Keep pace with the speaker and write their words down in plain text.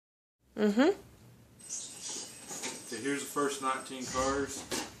Mm-hmm. So here's the first 19 cars.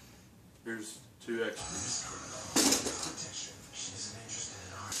 Here's 2 extras.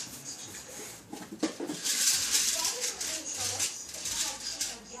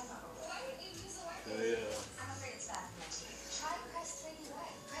 Okay,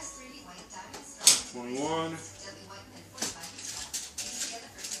 21,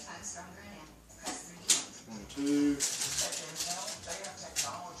 22,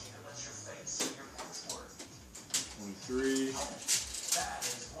 23,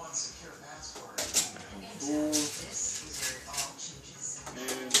 24,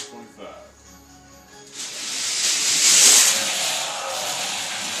 and 25.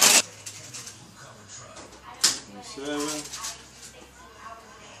 Seven,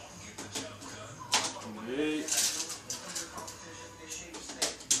 28,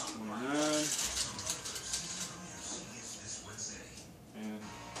 29, and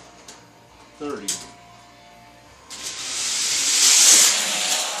 30.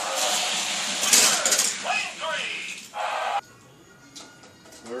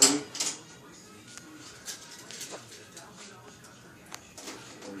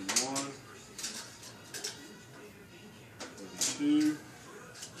 Two,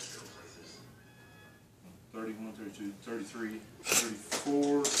 31, 32, 33,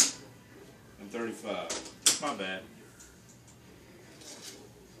 34, and 35. My bad.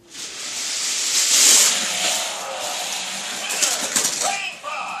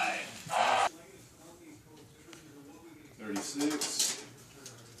 $36,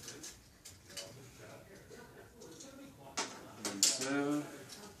 37,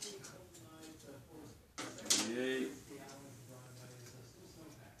 38,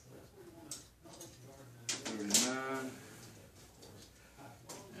 39,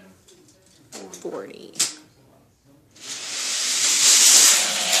 and 40.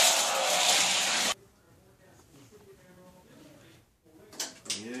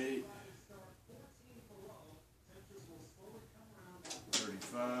 28,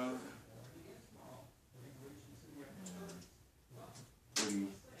 35,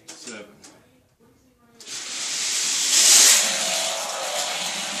 37.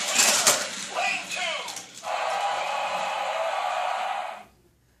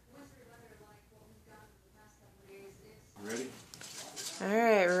 'Ready?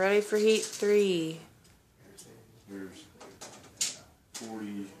 Alright, we're ready for heat 3. Here's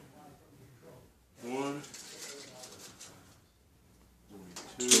 41,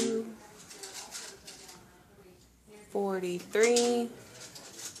 42, 43,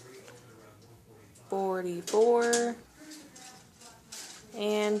 44,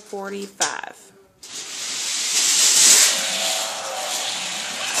 and 45.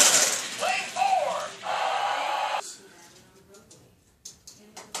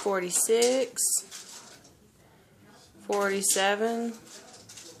 46, 47,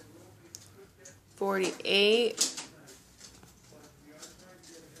 48,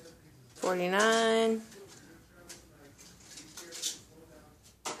 49,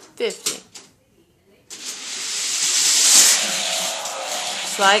 50.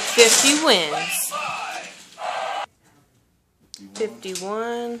 It's like 50 wins.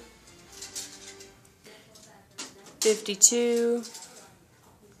 51, 52,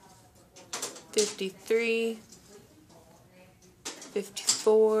 53,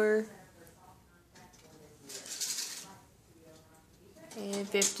 54, and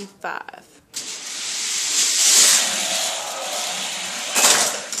 55.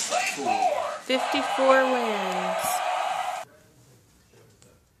 54 wins.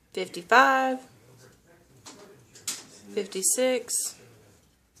 55, 56,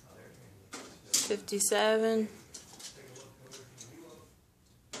 57,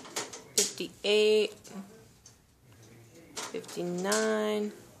 58,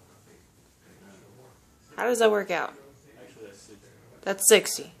 59. How does that work out? Actually, that's 60. That's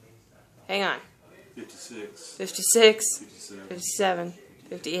 60. Hang on. 56, 56, 57. 57,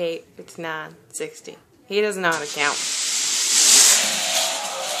 58, 59, 60. He doesn't know how to count.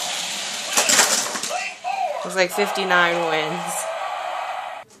 It's like 59 wins.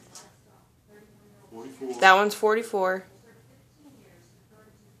 44. That one's 44.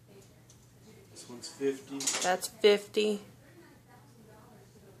 This one's 50. That's 50.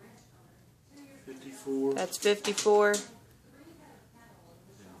 54. That's 54. 59.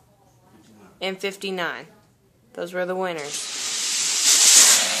 And 59. Those were the winners.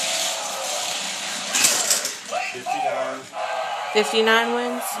 59. 59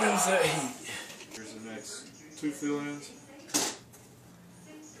 wins? Wins that heat. Here's the next 2 fill-ins.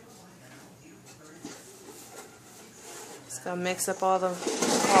 So mix up all the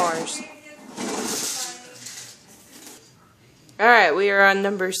cars. Alright, we are on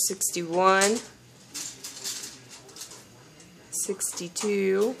number 61,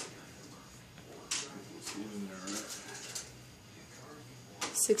 62,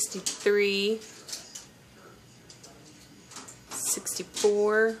 63,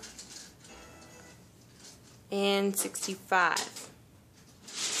 64, and 65.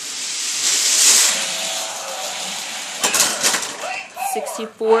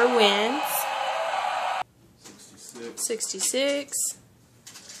 64 wins. 66,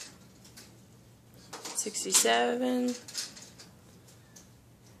 67,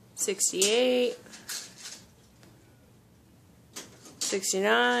 68,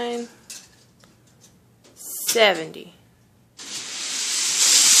 69, 70.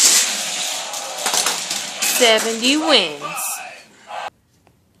 70 wins.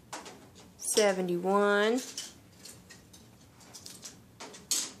 71,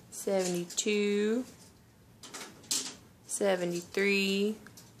 72, 73,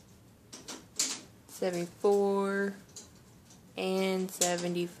 74, and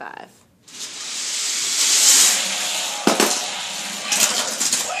 75.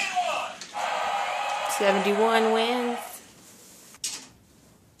 71 wins.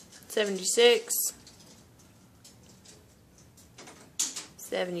 76,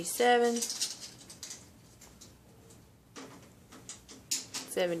 77,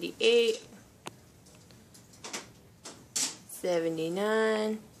 78,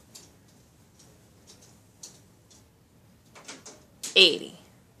 79, 80.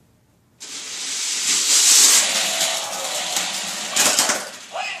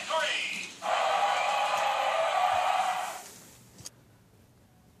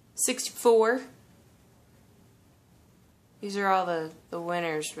 $64. These are all the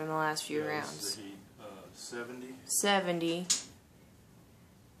winners from the last few rounds. 70. 70.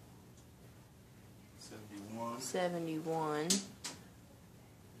 71. 71. And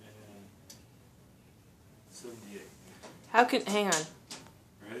 78. How can, hang on.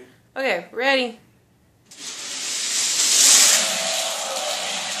 Ready? Okay, ready.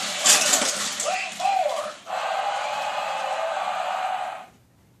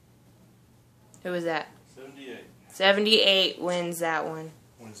 Who was that? 78. 78 wins that one.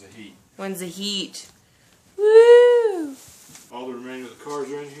 Wins the heat. Wins the heat. Woo! All the remaining of the cars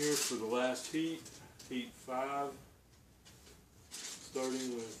are in here for the last heat. Heat 5.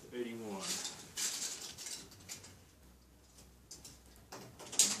 Starting with 81.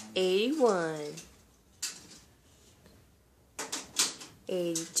 81.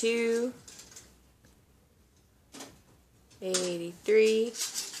 82. 83.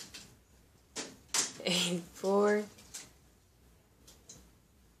 84,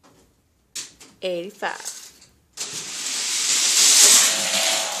 85.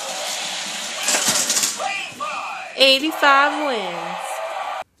 85 wins.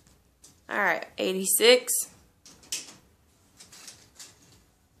 Alright, 86,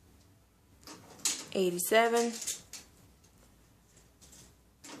 87,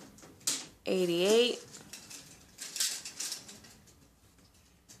 88,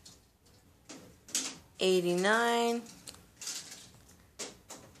 89,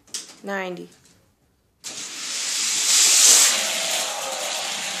 90.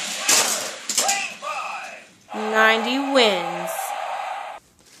 90 wins.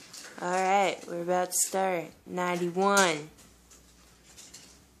 Alright, we're about to start. 91.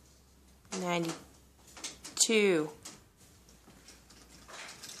 92.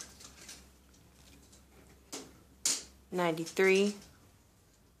 93.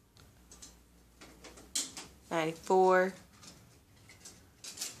 94.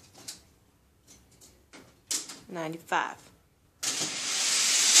 95.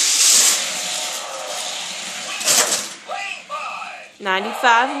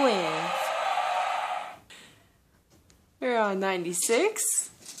 95 wins. We're on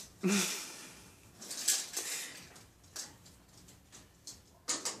 96.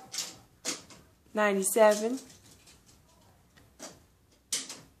 97.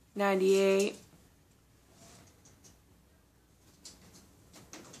 98.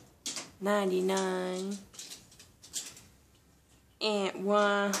 99. And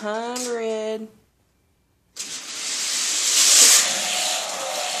 100.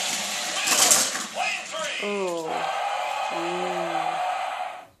 Oh. Yeah.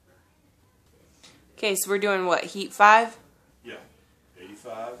 Okay, so we're doing what? Heat 5? Yeah.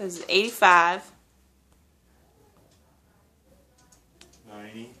 85. This is 85.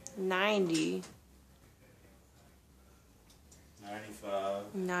 90. 90.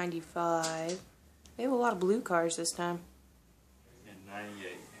 95. 95. We have a lot of blue cars this time.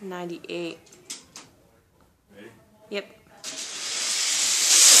 98. 98. Ready? Yep.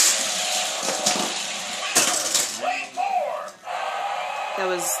 That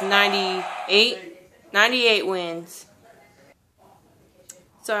was 98. 98 wins.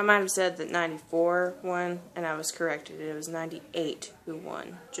 So I might have said that 94 won, and I was corrected. It was 98 who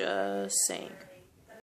won. Just saying.